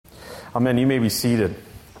Amen. You may be seated.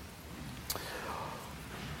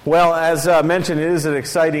 Well, as mentioned, it is an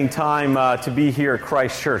exciting time to be here at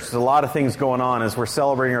Christ Church. There's a lot of things going on as we're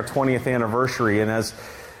celebrating our 20th anniversary, and as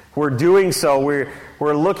we're doing so, we've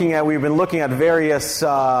been looking at various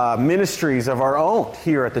ministries of our own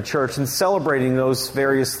here at the church and celebrating those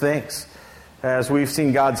various things as we've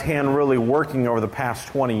seen God's hand really working over the past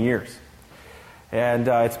 20 years. And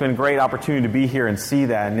it's been a great opportunity to be here and see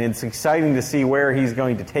that. And it's exciting to see where He's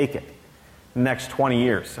going to take it the next 20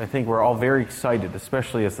 years. I think we're all very excited,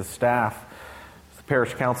 especially as the staff, the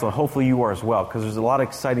parish council, and hopefully you are as well, because there's a lot of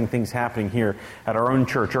exciting things happening here at our own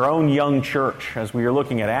church, our own young church, as we are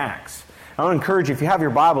looking at Acts. I want to encourage you, if you have your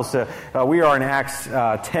Bibles, we are in Acts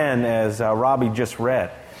 10, as Robbie just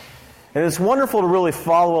read. And it's wonderful to really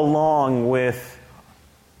follow along with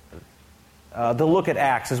the look at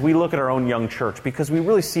Acts as we look at our own young church, because we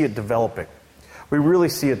really see it developing. We really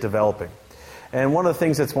see it developing. And one of the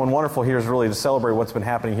things that's been wonderful here is really to celebrate what's been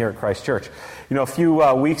happening here at Christ Church. You know, a few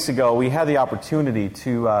weeks ago, we had the opportunity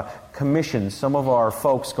to commission some of our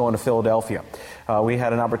folks going to Philadelphia. We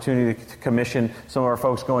had an opportunity to commission some of our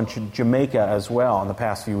folks going to Jamaica as well in the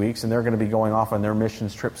past few weeks, and they're going to be going off on their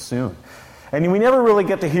missions trip soon. And we never really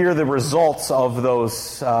get to hear the results of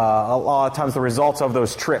those, a lot of times the results of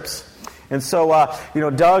those trips. And so,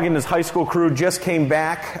 Doug and his high school crew just came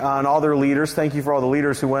back, and all their leaders. Thank you for all the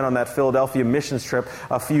leaders who went on that Philadelphia missions trip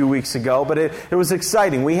a few weeks ago. But it was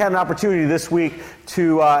exciting. We had an opportunity this week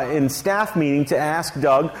to, in staff meeting, to ask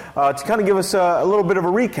Doug to kind of give us a little bit of a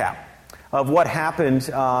recap of what happened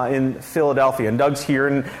in Philadelphia. And Doug's here,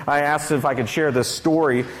 and I asked if I could share this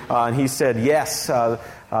story, and he said yes to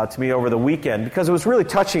me over the weekend, because it was really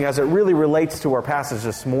touching as it really relates to our passage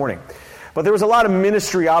this morning. But there was a lot of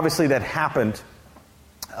ministry, obviously, that happened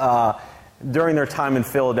during their time in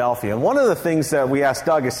Philadelphia. And one of the things that we asked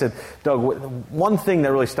Doug, I said, Doug, one thing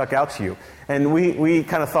that really stuck out to you. And we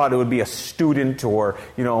kind of thought it would be a student or,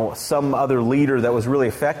 some other leader that was really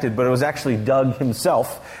affected, but it was actually Doug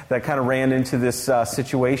himself that kind of ran into this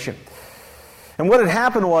situation. And what had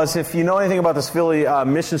happened was, if you know anything about this Philly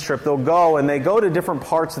missions trip, they'll go to different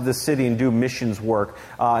parts of the city and do missions work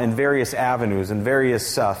in various avenues and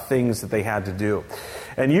various things that they had to do.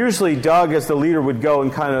 And usually Doug, as the leader, would go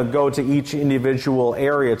and kind of go to each individual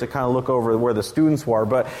area to kind of look over where the students were.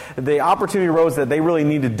 But the opportunity arose that they really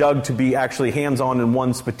needed Doug to be actually hands-on in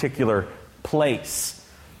one particular place.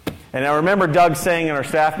 And I remember Doug saying in our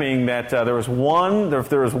staff meeting that if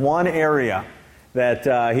there was one area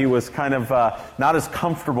that he was kind of not as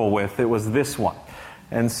comfortable with, it was this one.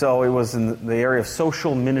 And so it was in the area of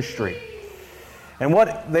social ministry. And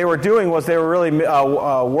what they were doing was they were really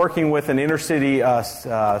working with an inner-city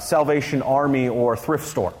Salvation Army or thrift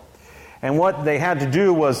store. And what they had to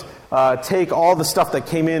do was take all the stuff that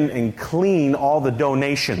came in and clean all the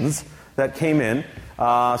donations that came in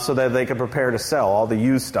so that they could prepare to sell all the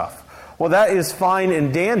used stuff. Well, that is fine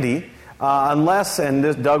and dandy, unless,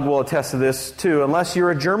 and Doug will attest to this too, unless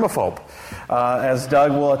you're a germaphobe, as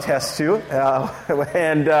Doug will attest to.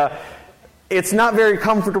 And it's not very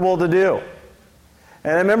comfortable to do.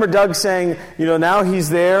 And I remember Doug saying, now he's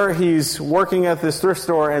there, he's working at this thrift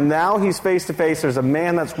store, and now he's face to face. There's a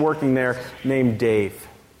man that's working there named Dave.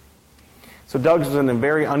 So Doug's in a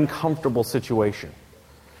very uncomfortable situation.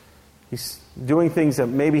 He's doing things that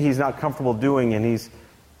maybe he's not comfortable doing, and he's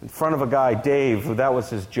in front of a guy, Dave, who that was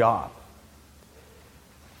his job.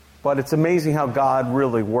 But it's amazing how God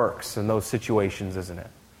really works in those situations, isn't it?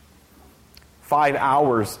 5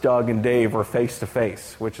 hours, Doug and Dave were face to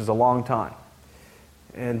face, which is a long time.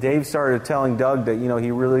 And Dave started telling Doug that,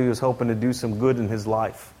 he really was hoping to do some good in his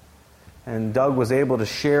life. And Doug was able to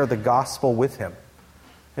share the gospel with him.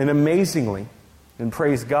 And amazingly, and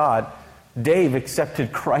praise God, Dave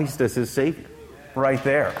accepted Christ as his Savior right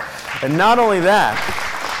there. And not only that,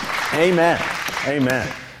 amen.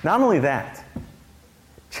 Not only that,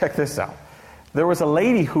 check this out. There was a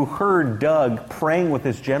lady who heard Doug praying with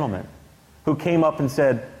this gentleman who came up and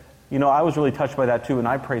said, I was really touched by that too, and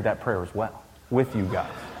I prayed that prayer as well with you guys.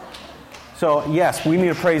 So, yes, we need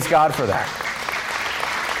to praise God for that.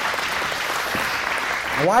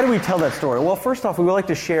 Why do we tell that story? Well, first off, we like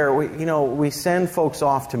to share. We send folks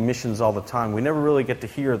off to missions all the time. We never really get to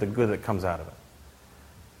hear the good that comes out of it.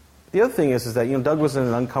 The other thing is that, Doug was in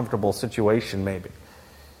an uncomfortable situation maybe.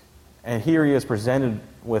 And here he is presented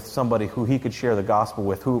with somebody who he could share the gospel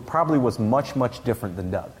with, who probably was much, much different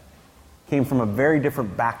than Doug. Came from a very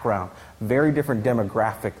different background, very different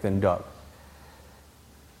demographic than Doug.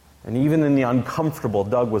 And even in the uncomfortable,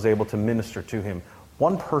 Doug was able to minister to him.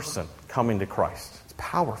 One person coming to Christ. It's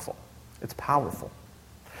powerful. It's powerful.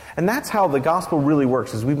 And that's how the gospel really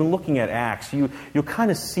works. As we've been looking at Acts, you'll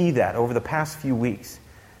kind of see that over the past few weeks.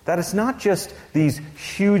 That it's not just these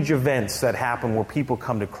huge events that happen where people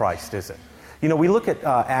come to Christ, is it? You know, we look at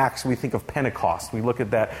Acts, we think of Pentecost. We looked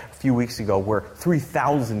at that a few weeks ago where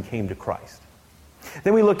 3,000 came to Christ.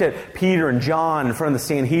 Then we looked at Peter and John in front of the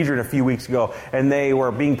Sanhedrin a few weeks ago, and they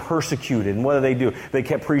were being persecuted. And what do? They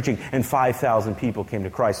kept preaching, and 5,000 people came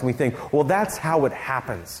to Christ. And we think, well, that's how it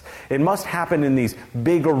happens. It must happen in these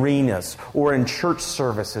big arenas or in church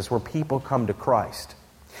services where people come to Christ.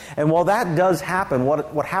 And while that does happen,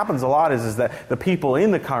 what happens a lot is that the people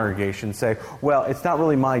in the congregation say, well, it's not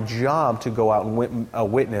really my job to go out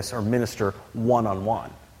and witness or minister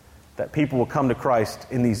one-on-one. That people will come to Christ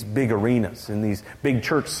in these big arenas, in these big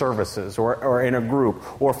church services, or in a group,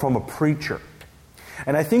 or from a preacher.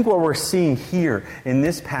 And I think what we're seeing here in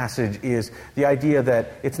this passage is the idea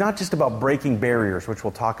that it's not just about breaking barriers, which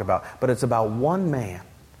we'll talk about, but it's about one man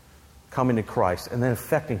coming to Christ and then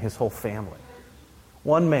affecting his whole family.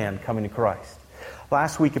 One man coming to Christ.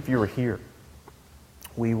 Last week, if you were here,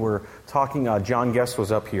 we were talking, John Guest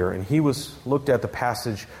was up here, and he looked at the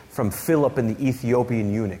passage from Philip and the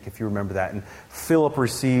Ethiopian eunuch, if you remember that. And Philip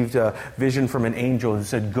received a vision from an angel who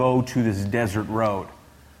said, go to this desert road.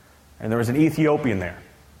 And there was an Ethiopian there,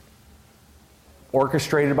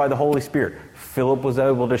 orchestrated by the Holy Spirit. Philip was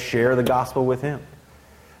able to share the gospel with him.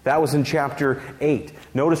 That was in chapter 8.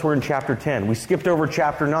 Notice we're in chapter 10. We skipped over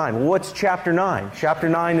chapter 9. Well, what's chapter 9? Chapter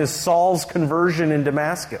 9 is Saul's conversion in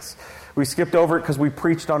Damascus. We skipped over it because we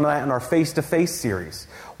preached on that in our face-to-face series.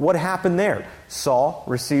 What happened there? Saul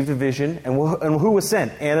received a vision, and who was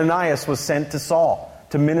sent? Ananias was sent to Saul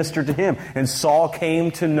to minister to him. And Saul came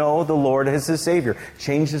to know the Lord as his Savior.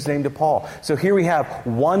 Changed his name to Paul. So here we have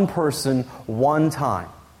one person, one time.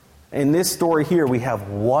 In this story here, we have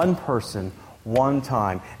one person, one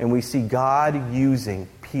time. And we see God using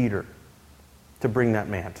Peter to bring that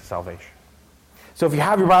man to salvation. So if you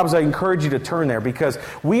have your Bibles, I encourage you to turn there because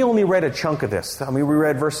we only read a chunk of this. I mean, we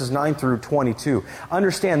read verses 9 through 22.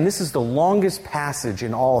 Understand, this is the longest passage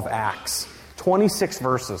in all of Acts. 26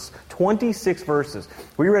 verses. 26 verses.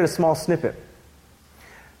 We read a small snippet.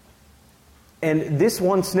 And this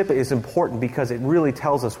one snippet is important because it really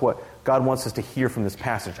tells us what God wants us to hear from this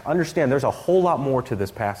passage. Understand, there's a whole lot more to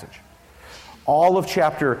this passage. All of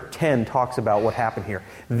chapter 10 talks about what happened here.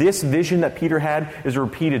 This vision that Peter had is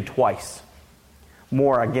repeated twice.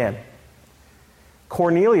 More again.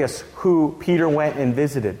 Cornelius, who Peter went and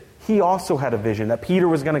visited, he also had a vision that Peter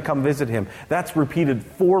was going to come visit him. That's repeated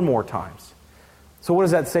 4 more times. So what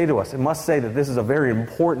does that say to us? It must say that this is a very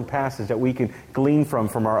important passage that we can glean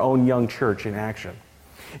from our own young church in action.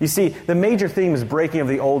 You see, the major theme is breaking of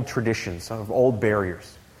the old traditions, of old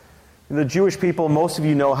barriers. The Jewish people, most of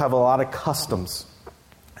you know, have a lot of customs,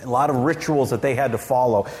 a lot of rituals that they had to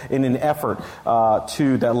follow in an effort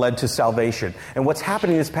that led to salvation. And what's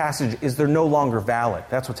happening in this passage is they're no longer valid.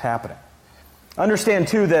 That's what's happening. Understand,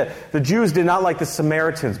 too, that the Jews did not like the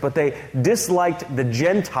Samaritans, but they disliked the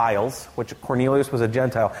Gentiles, which Cornelius was a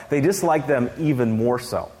Gentile. They disliked them even more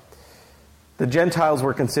so. The Gentiles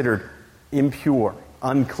were considered impure,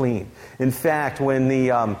 unclean. In fact, when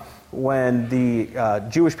the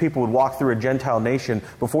Jewish people would walk through a Gentile nation,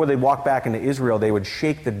 before they'd walk back into Israel, they would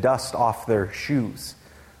shake the dust off their shoes.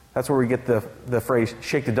 That's where we get the phrase,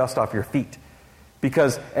 shake the dust off your feet.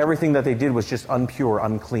 Because everything that they did was just impure,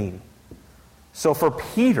 unclean. So for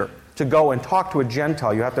Peter to go and talk to a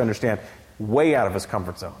Gentile, you have to understand, way out of his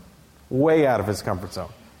comfort zone. Way out of his comfort zone.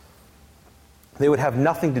 They would have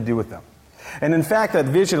nothing to do with them. And in fact, that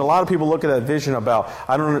vision, a lot of people look at that vision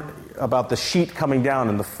about the sheet coming down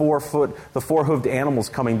and the four-hooved animals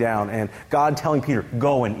coming down and God telling Peter,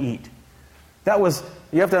 go and eat.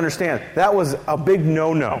 You have to understand, that was a big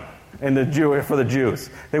no-no for the Jews.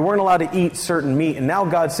 They weren't allowed to eat certain meat, and now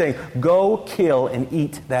God's saying, go kill and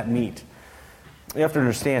eat that meat. You have to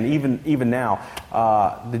understand, even now,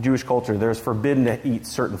 the Jewish culture, there's forbidden to eat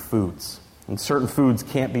certain foods. And certain foods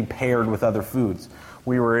can't be paired with other foods.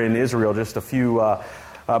 We were in Israel just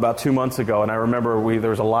about 2 months ago, and I remember there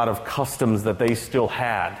was a lot of customs that they still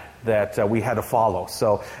had that we had to follow.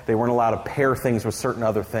 So they weren't allowed to pair things with certain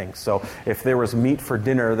other things. So if there was meat for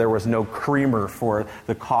dinner, there was no creamer for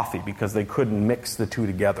the coffee because they couldn't mix the two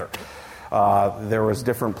together. There was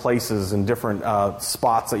different places and different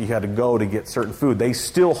spots that you had to go to get certain food. They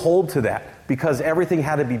still hold to that because everything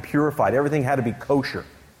had to be purified. Everything had to be kosher.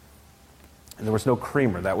 And there was no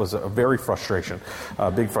creamer. That was a big frustration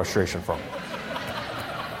for them.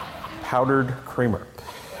 Powdered creamer.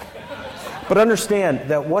 But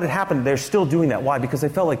understand that what had happened, they're still doing that. Why? Because they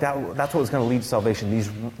felt like that's what was going to lead to salvation.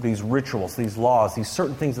 These rituals, these laws, these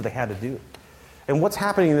certain things that they had to do. And what's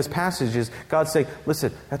happening in this passage is God's saying,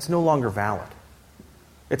 listen, that's no longer valid.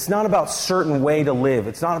 It's not about a certain way to live.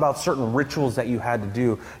 It's not about certain rituals that you had to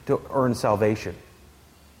do to earn salvation.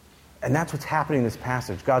 And that's what's happening in this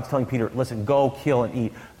passage. God's telling Peter, listen, go, kill, and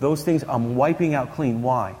eat. Those things I'm wiping out clean.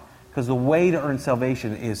 Why? Because the way to earn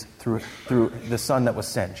salvation is through the Son that was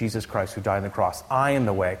sent, Jesus Christ, who died on the cross. I am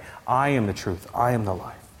the way. I am the truth. I am the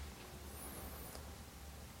life.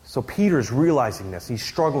 So Peter's realizing this. He's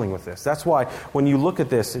struggling with this. That's why when you look at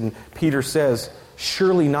this, and Peter says,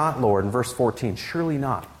 surely not, Lord, in verse 14, surely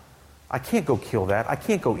not. I can't go kill that. I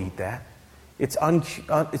can't go eat that. It's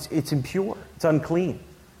impure. It's unclean.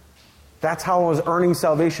 That's how I was earning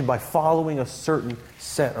salvation, by following a certain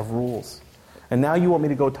set of rules. And now you want me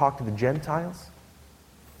to go talk to the Gentiles?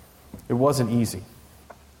 It wasn't easy.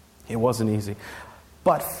 It wasn't easy.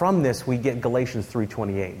 But from this, we get Galatians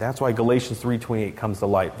 3:28. That's why Galatians 3:28 comes to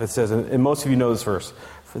light. It says, and most of you know this verse,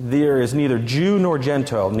 for there is neither Jew nor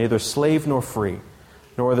Gentile, neither slave nor free,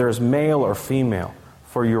 nor there is male or female,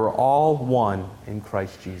 for you are all one in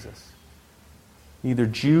Christ Jesus. Neither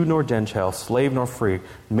Jew nor Gentile, slave nor free,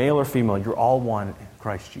 male or female, you're all one in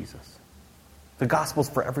Christ Jesus. The gospel's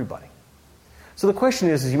for everybody. So the question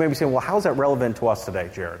is you may be saying, well, how is that relevant to us today,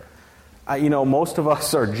 Jared? Most of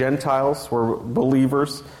us are Gentiles, we're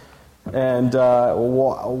believers, and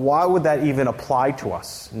why would that even apply to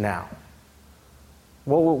us now?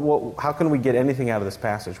 How can we get anything out of this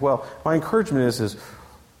passage? Well, my encouragement is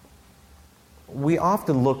we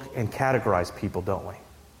often look and categorize people, don't we?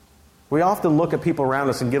 We often look at people around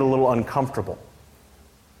us and get a little uncomfortable.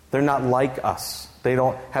 They're not like us. They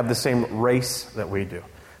don't have the same race that we do.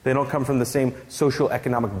 They don't come from the same social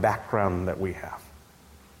economic background that we have.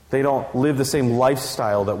 They don't live the same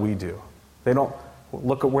lifestyle that we do. They don't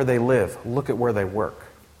look at where they live. Look at where they work.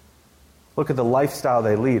 Look at the lifestyle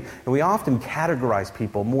they lead. And we often categorize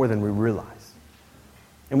people more than we realize.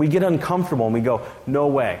 And we get uncomfortable and we go, no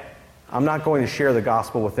way. I'm not going to share the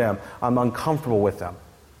gospel with them. I'm uncomfortable with them.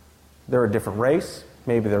 They're a different race.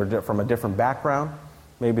 Maybe they're from a different background.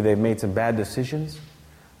 Maybe they've made some bad decisions.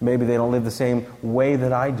 Maybe they don't live the same way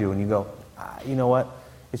that I do. And you go, you know what?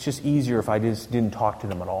 It's just easier if I just didn't talk to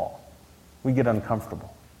them at all. We get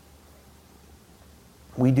uncomfortable.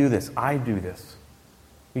 We do this. I do this.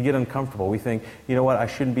 We get uncomfortable. We think, you know what? I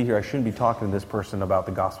shouldn't be here. I shouldn't be talking to this person about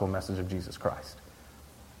the gospel message of Jesus Christ.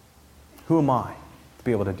 Who am I to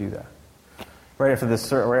be able to do that? Right after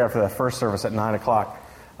the first service at 9 o'clock,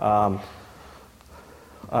 some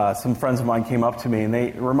friends of mine came up to me and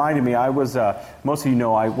they reminded me, most of you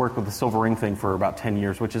know I worked with the Silver Ring thing for about 10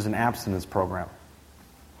 years, which is an abstinence program.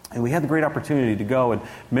 And we had the great opportunity to go and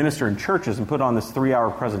minister in churches and put on this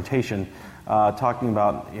 3-hour presentation talking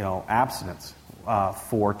about abstinence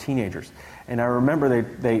for teenagers. And I remember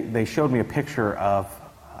they showed me a picture of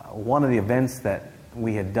one of the events that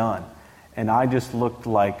we had done. And I just looked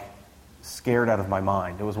like scared out of my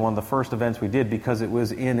mind. It was one of the first events we did because it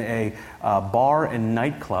was in a bar and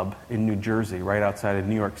nightclub in New Jersey, right outside of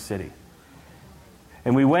New York City.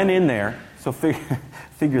 And we went in there, so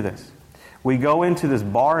figure this. We go into this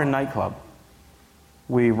bar and nightclub,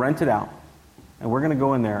 we rent it out, and we're going to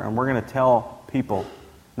go in there and we're going to tell people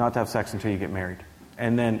not to have sex until you get married,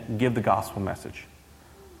 and then give the gospel message.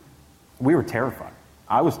 We were terrified.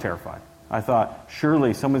 I was terrified. I thought,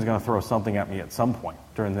 surely someone's going to throw something at me at some point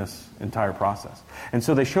during this entire process. And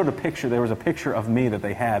so they showed a picture. There was a picture of me that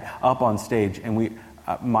they had up on stage, and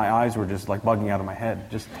my eyes were just like bugging out of my head,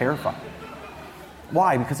 just terrified.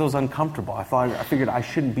 Why? Because I was uncomfortable. I figured I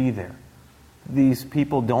shouldn't be there. These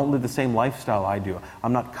people don't live the same lifestyle I do.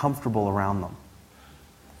 I'm not comfortable around them.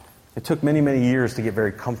 It took many, many years to get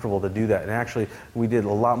very comfortable to do that. And actually, we did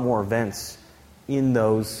a lot more events in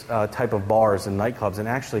those type of bars and nightclubs. And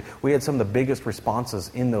actually, we had some of the biggest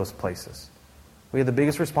responses in those places. We had the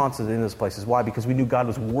biggest responses in those places. Why? Because we knew God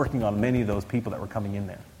was working on many of those people that were coming in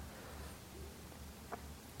there.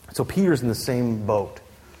 So Peter's in the same boat.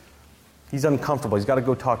 He's uncomfortable. He's got to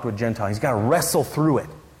go talk to a Gentile. He's got to wrestle through it.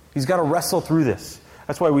 He's got to wrestle through this.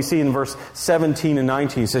 That's why we see in verse 17 and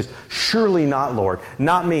 19, he says, surely not, Lord,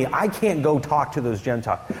 not me. I can't go talk to those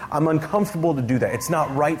Gentiles. I'm uncomfortable to do that. It's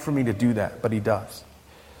not right for me to do that, but he does.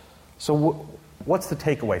 So what's the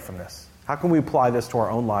takeaway from this? How can we apply this to our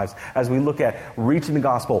own lives as we look at reaching the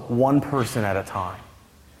gospel one person at a time?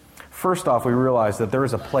 First off, we realize that there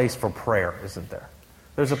is a place for prayer, isn't there?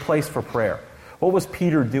 There's a place for prayer. What was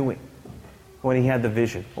Peter doing when he had the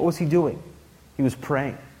vision? What was he doing? He was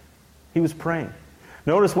praying. He was praying.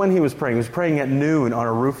 Notice when he was praying at noon on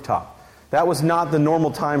a rooftop. That was not the normal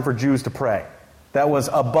time for Jews to pray. That was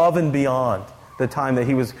above and beyond the time that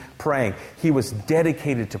he was praying. He was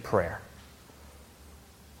dedicated to prayer.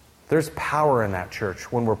 There's power in that, church,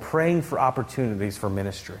 when we're praying for opportunities for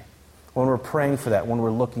ministry, when we're praying for that, when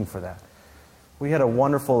we're looking for that. We had a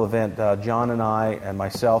wonderful event, John and I and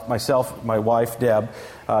myself, my wife, Deb,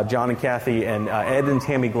 John and Kathy, and Ed and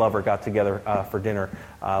Tammy Glover got together for dinner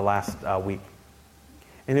last week.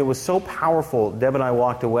 And it was so powerful. Deb and I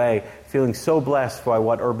walked away feeling so blessed by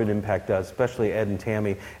what Urban Impact does, especially Ed and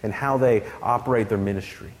Tammy, and how they operate their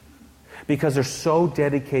ministry. Because they're so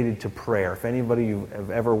dedicated to prayer. If anybody you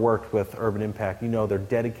have ever worked with Urban Impact, you know they're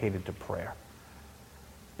dedicated to prayer.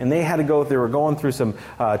 And they were going through some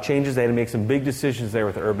changes. They had to make some big decisions there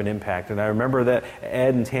with Urban Impact. And I remember that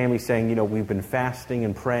Ed and Tammy saying, we've been fasting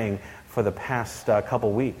and praying for the past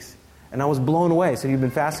couple weeks. And I was blown away. I said, you've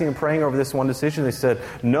been fasting and praying over this one decision? They said,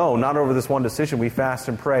 no, not over this one decision. We fast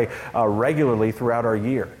and pray regularly throughout our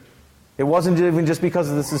year. It wasn't even just because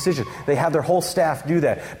of this decision. They have their whole staff do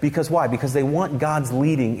that. Because why? Because they want God's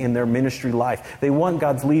leading in their ministry life. They want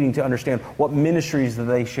God's leading to understand what ministries that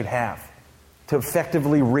they should have to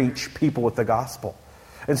effectively reach people with the gospel.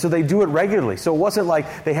 And so they do it regularly. So it wasn't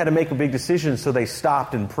like they had to make a big decision, so they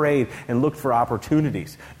stopped and prayed and looked for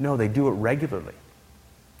opportunities. No, they do it regularly.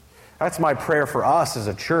 That's my prayer for us as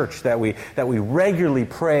a church, that we regularly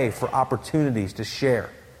pray for opportunities to share.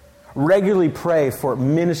 Regularly pray for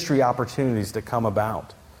ministry opportunities to come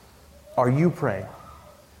about. Are you praying?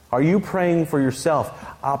 Are you praying for yourself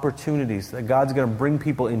opportunities that God's going to bring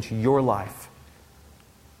people into your life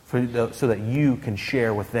so that you can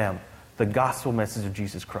share with them the gospel message of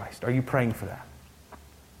Jesus Christ? Are you praying for that?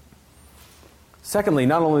 Secondly,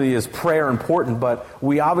 not only is prayer important, but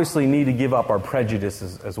we obviously need to give up our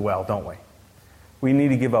prejudices as well, don't we? We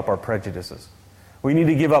need to give up our prejudices. We need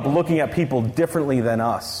to give up looking at people differently than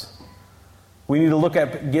us. We need to look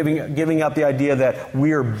at giving up the idea that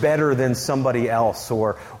we're better than somebody else,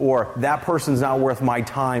 or that person's not worth my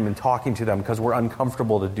time in talking to them because we're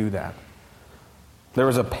uncomfortable to do that. There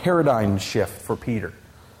was a paradigm shift for Peter.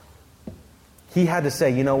 He had to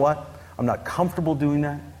say, you know what? I'm not comfortable doing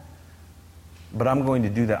that, but I'm going to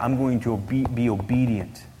do that. I'm going to be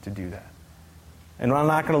obedient to do that. And I'm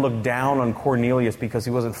not going to look down on Cornelius because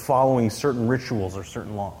he wasn't following certain rituals or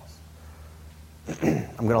certain laws.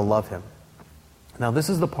 I'm going to love him. Now, this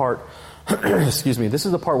is the part, this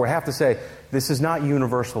is the part where I have to say, this is not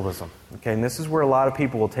universalism. Okay, and this is where a lot of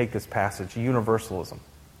people will take this passage, universalism.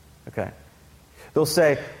 Okay. They'll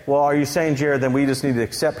say, well, are you saying, Jared, then we just need to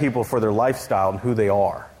accept people for their lifestyle and who they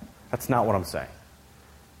are? That's not what I'm saying.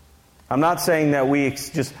 I'm not saying that we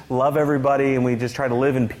just love everybody and we just try to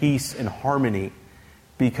live in peace and harmony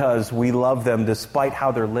because we love them despite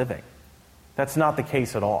how they're living. That's not the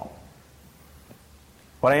case at all.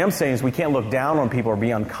 What I am saying is we can't look down on people or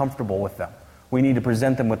be uncomfortable with them. We need to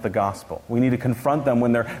present them with the gospel. We need to confront them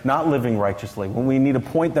when they're not living righteously, when we need to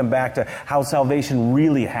point them back to how salvation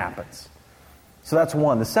really happens. So that's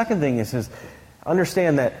one. The second thing is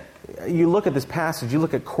understand that you look at this passage, you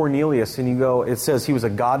look at Cornelius, and it says he was a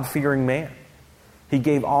God-fearing man. He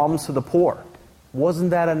gave alms to the poor.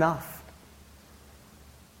 Wasn't that enough?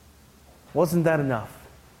 Wasn't that enough?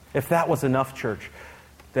 If that was enough, church,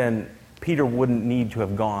 then Peter wouldn't need to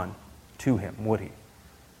have gone to him, would he?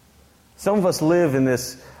 Some of us live in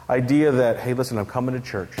this idea that, hey, listen, I'm coming to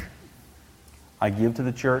church. I give to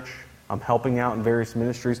the church. I'm helping out in various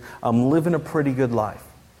ministries. I'm living a pretty good life.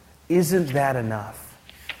 Isn't that enough?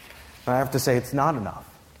 I have to say it's not enough.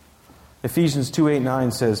 Ephesians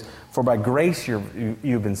 2:8-9 says, for by grace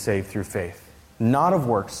you've been saved through faith, not of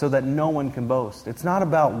works, so that no one can boast. It's not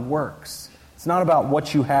about works. It's not about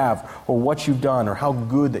what you have or what you've done or how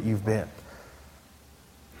good that you've been.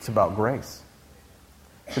 It's about grace.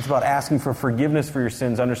 It's about asking for forgiveness for your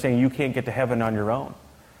sins, understanding you can't get to heaven on your own.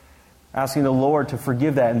 Asking the Lord to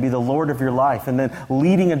forgive that and be the Lord of your life, and then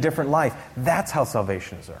leading a different life. That's how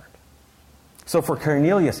salvation is earned. So for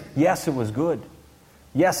Cornelius, yes, it was good.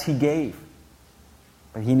 Yes, he gave.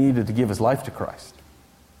 But he needed to give his life to Christ.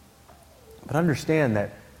 But understand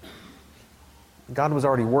that God was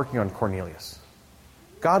already working on Cornelius.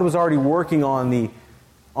 God was already working on the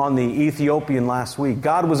Ethiopian last week.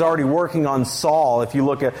 God was already working on Saul, if you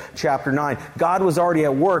look at chapter 9. God was already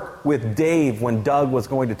at work with Dave when Doug was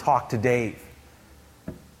going to talk to Dave.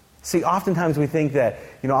 See, oftentimes we think that,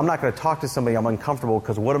 I'm not going to talk to somebody I'm uncomfortable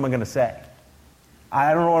because what am I going to say?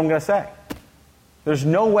 I don't know what I'm going to say. There's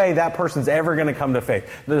no way that person's ever going to come to faith.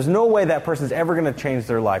 There's no way that person's ever going to change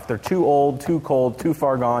their life. They're too old, too cold, too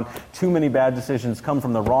far gone, too many bad decisions, come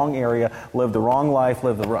from the wrong area, live the wrong life,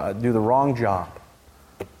 do the wrong job.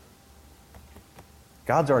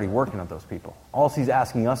 God's already working on those people. All he's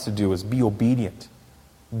asking us to do is be obedient.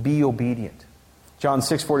 Be obedient. John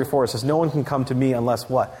 6:44 says, no one can come to me unless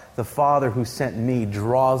what? The Father who sent me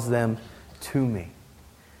draws them to me.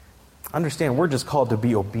 Understand, we're just called to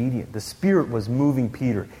be obedient. The Spirit was moving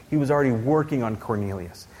Peter. He was already working on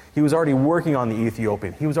Cornelius. He was already working on the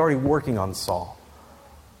Ethiopian. He was already working on Saul.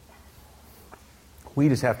 We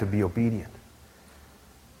just have to be obedient.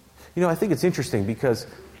 I think it's interesting because,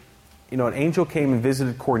 an angel came and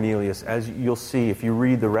visited Cornelius, as you'll see if you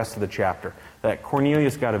read the rest of the chapter, that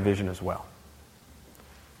Cornelius got a vision as well.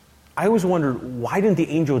 I always wondered, why didn't the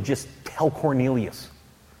angel just tell Cornelius?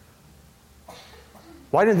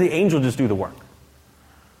 Why didn't the angel just do the work?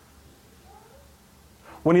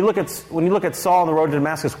 When you look at Saul on the road to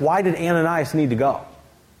Damascus, why did Ananias need to go?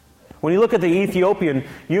 When you look at the Ethiopian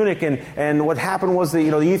eunuch and what happened was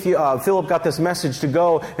that Philip got this message to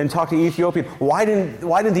go and talk to the Ethiopian. Why didn't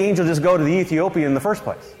the angel just go to the Ethiopian in the first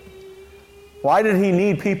place? Why did he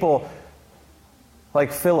need people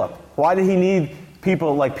like Philip? Why did he need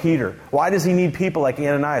people like Peter? Why does he need people like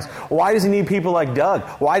Ananias? Why does he need people like Doug?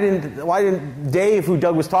 Why didn't Dave, who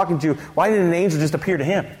Doug was talking to, why didn't an angel just appear to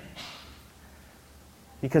him?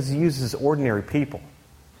 Because he uses ordinary people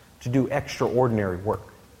to do extraordinary work.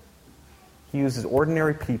 He uses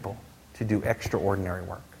ordinary people to do extraordinary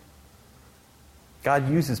work.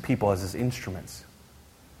 God uses people as His instruments.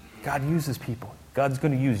 God uses people. God's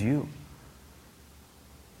going to use you.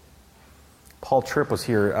 Paul Tripp was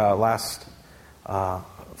here last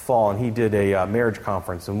fall, and he did a marriage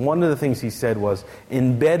conference. And one of the things he said was,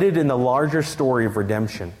 embedded in the larger story of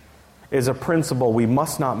redemption is a principle we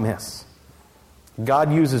must not miss.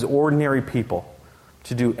 God uses ordinary people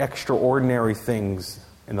to do extraordinary things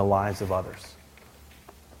in the lives of others.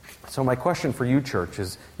 So my question for you, church,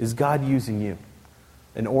 is God using you,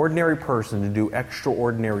 an ordinary person, to do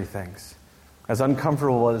extraordinary things? As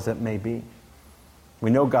uncomfortable as it may be.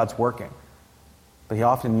 We know God's working, but He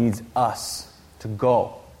often needs us to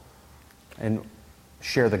go and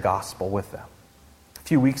share the gospel with them. A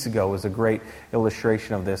few weeks ago was a great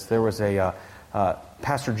illustration of this. There was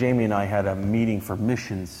Pastor Jamie and I had a meeting for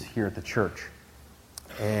missions here at the church.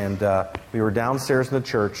 And we were downstairs in the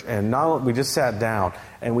church, and we just sat down,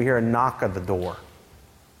 and we hear a knock at the door.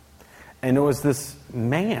 And it was this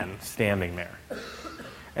man standing there.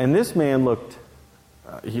 And this man looked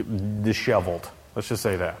disheveled. Let's just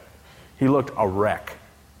say that. He looked a wreck.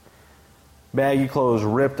 Baggy clothes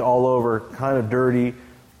ripped all over, kind of dirty,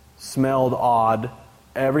 smelled odd,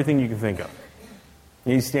 everything you can think of.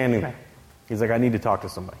 And he's standing there. He's like, I need to talk to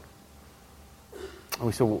somebody. And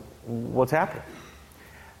we said, well, what's happening?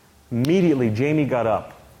 Immediately, Jamie got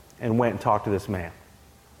up and went and talked to this man.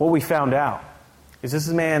 What we found out is this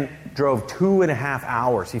man drove 2.5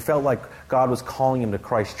 hours. He felt like God was calling him to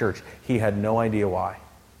Christ Church. He had no idea why.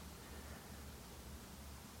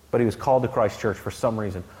 But he was called to Christ Church for some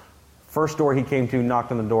reason. First door he came to,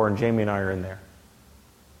 knocked on the door, and Jamie and I are in there.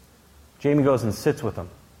 Jamie goes and sits with him.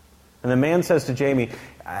 And the man says to Jamie,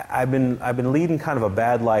 I've been leading kind of a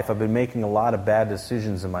bad life. I've been making a lot of bad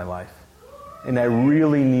decisions in my life. And I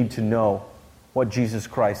really need to know what Jesus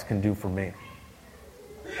Christ can do for me.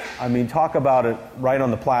 I mean, talk about it right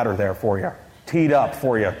on the platter there for you. Teed up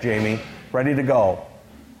for you, Jamie. Ready to go.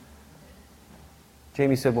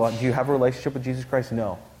 Jamie said, well, do you have a relationship with Jesus Christ?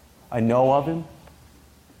 No. I know of Him.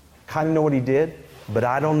 Kind of know what He did, but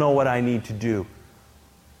I don't know what I need to do.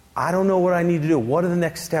 I don't know what I need to do. What are the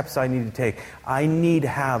next steps I need to take? I need to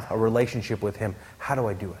have a relationship with Him. How do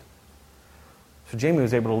I do it? So Jamie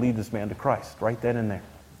was able to lead this man to Christ right then and there.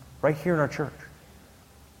 Right here in our church.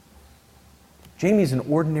 Jamie's an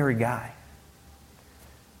ordinary guy.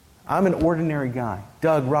 I'm an ordinary guy.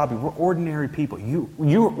 Doug, Robbie, we're ordinary people.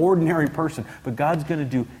 You're an ordinary person, but God's going to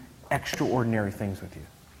do extraordinary things with you.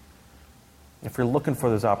 If you're looking for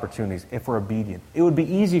those opportunities, if we're obedient. It would be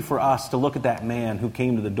easy for us to look at that man who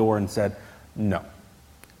came to the door and said, no,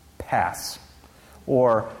 pass.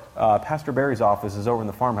 Or, Pastor Barry's office is over in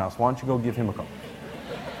the farmhouse. Why don't you go give him a call?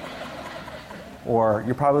 Or,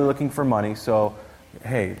 you're probably looking for money, so,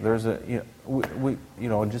 hey, there's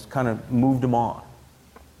just kind of moved him on.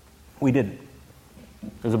 We didn't.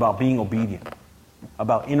 It was about being obedient,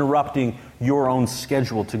 about interrupting your own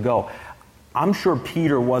schedule to go. I'm sure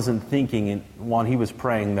Peter wasn't thinking while he was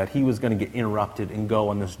praying that he was going to get interrupted and go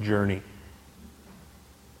on this journey.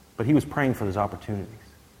 But he was praying for those opportunities.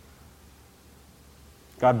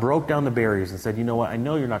 God broke down the barriers and said, you know what, I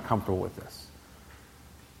know you're not comfortable with this.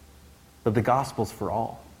 But the gospel's for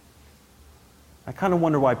all. I kind of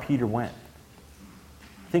wonder why Peter went.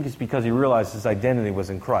 I think it's because he realized his identity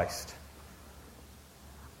was in Christ.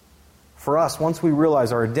 For us, once we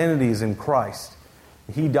realize our identity is in Christ,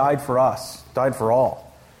 He died for us, died for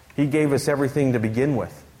all. He gave us everything to begin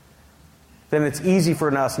with. then it's easy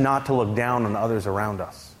for us not to look down on others around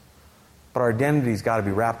us. But our identity's got to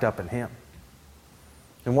be wrapped up in Him.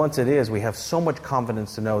 And once it is, we have so much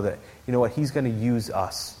confidence to know that, you know what, He's going to use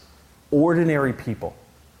us, ordinary people,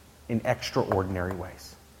 in extraordinary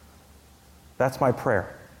ways. That's my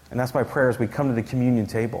prayer. And that's my prayer as we come to the communion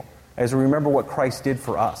table. As we remember what Christ did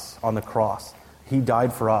for us on the cross. He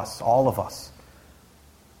died for us, all of us.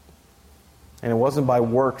 And it wasn't by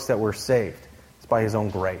works that we're saved. It's by His own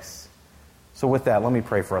grace. So with that, let me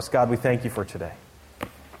pray for us. God, we thank You for today.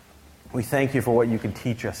 We thank You for what You can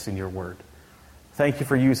teach us in Your Word. Thank You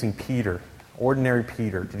for using Peter, ordinary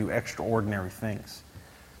Peter, to do extraordinary things.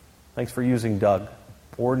 Thanks for using Doug,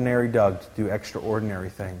 ordinary Doug, to do extraordinary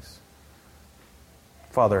things.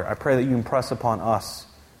 Father, I pray that You impress upon us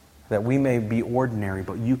that we may be ordinary,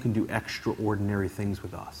 but You can do extraordinary things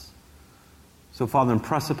with us. So, Father,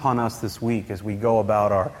 impress upon us this week as we go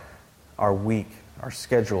about our week, our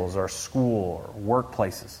schedules, our school, our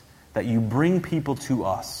workplaces, that You bring people to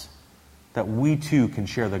us, that we too can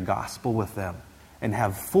share the gospel with them and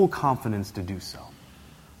have full confidence to do so.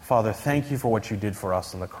 Father, thank You for what You did for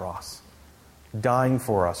us on the cross, dying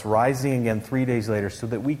for us, rising again 3 days later so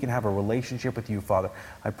that we can have a relationship with You, Father.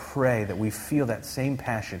 I pray that we feel that same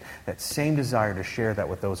passion, that same desire to share that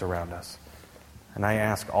with those around us. And I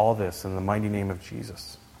ask all this in the mighty name of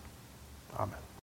Jesus. Amen.